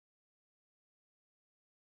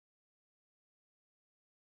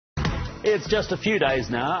It's just a few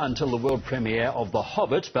days now until the world premiere of The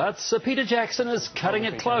Hobbit, but Sir Peter Jackson is cutting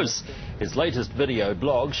it close. His latest video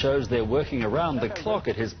blog shows they're working around the clock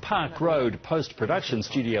at his Park Road post-production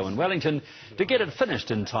studio in Wellington to get it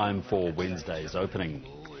finished in time for Wednesday's opening.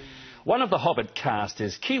 One of the Hobbit cast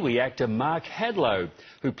is Kiwi actor Mark Hadlow,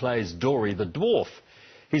 who plays Dory the Dwarf.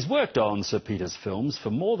 He's worked on Sir Peter's films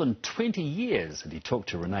for more than 20 years, and he talked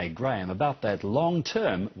to Renee Graham about that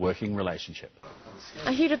long-term working relationship.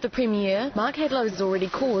 Ahead of the premiere, Mark Hadlow has already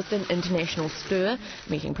caused an international stir,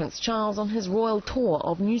 meeting Prince Charles on his royal tour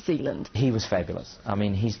of New Zealand. He was fabulous. I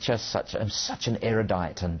mean, he's just such an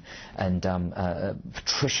erudite and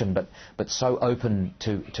patrician, but so open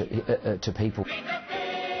to people.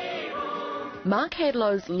 Mark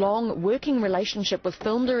Hadlow's long working relationship with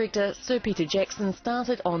film director Sir Peter Jackson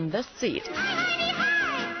started on this set.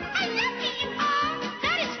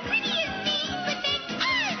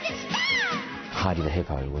 Heidi the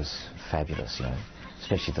Hippo was fabulous, you know,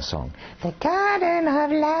 especially the song, The Garden of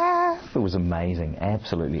Love. It was amazing,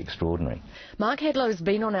 absolutely extraordinary. Mark Hadlow's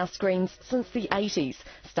been on our screens since the 80s,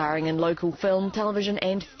 starring in local film, television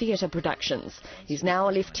and theatre productions. He's now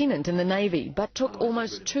a lieutenant in the Navy, but took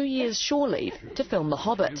almost 2 years shore leave to film The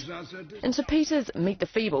Hobbit. In Sir Peter's Meet the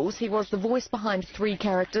Feebles, he was the voice behind 3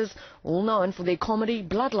 characters, all known for their comedy,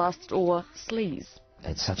 bloodlust or sleaze.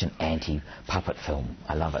 It's such an anti-puppet film.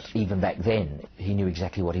 I love it. Even back then, he knew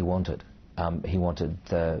exactly what he wanted. He wanted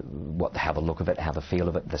how the look of it, how the feel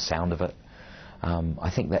of it, the sound of it.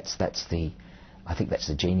 I think that's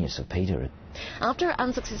the genius of Peter. After an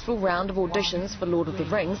unsuccessful round of auditions for Lord of the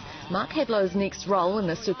Rings, Mark Hadlow's next role in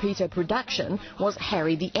the Sir Peter production was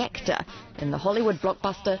Harry the Actor in the Hollywood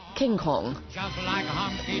blockbuster King Kong.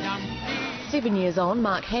 7 years on,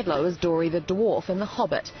 Mark Hadlow is Dory the Dwarf in The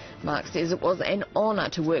Hobbit. Mark says it was an honour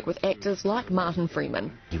to work with actors like Martin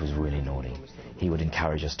Freeman. He was really naughty. He would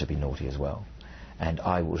encourage us to be naughty as well. And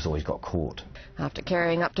I always got caught. After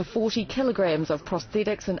carrying up to 40 kilograms of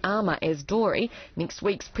prosthetics and armour as Dory, next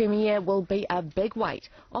week's premiere will be a big weight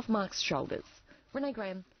off Mark's shoulders. Renee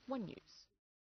Graham, One News.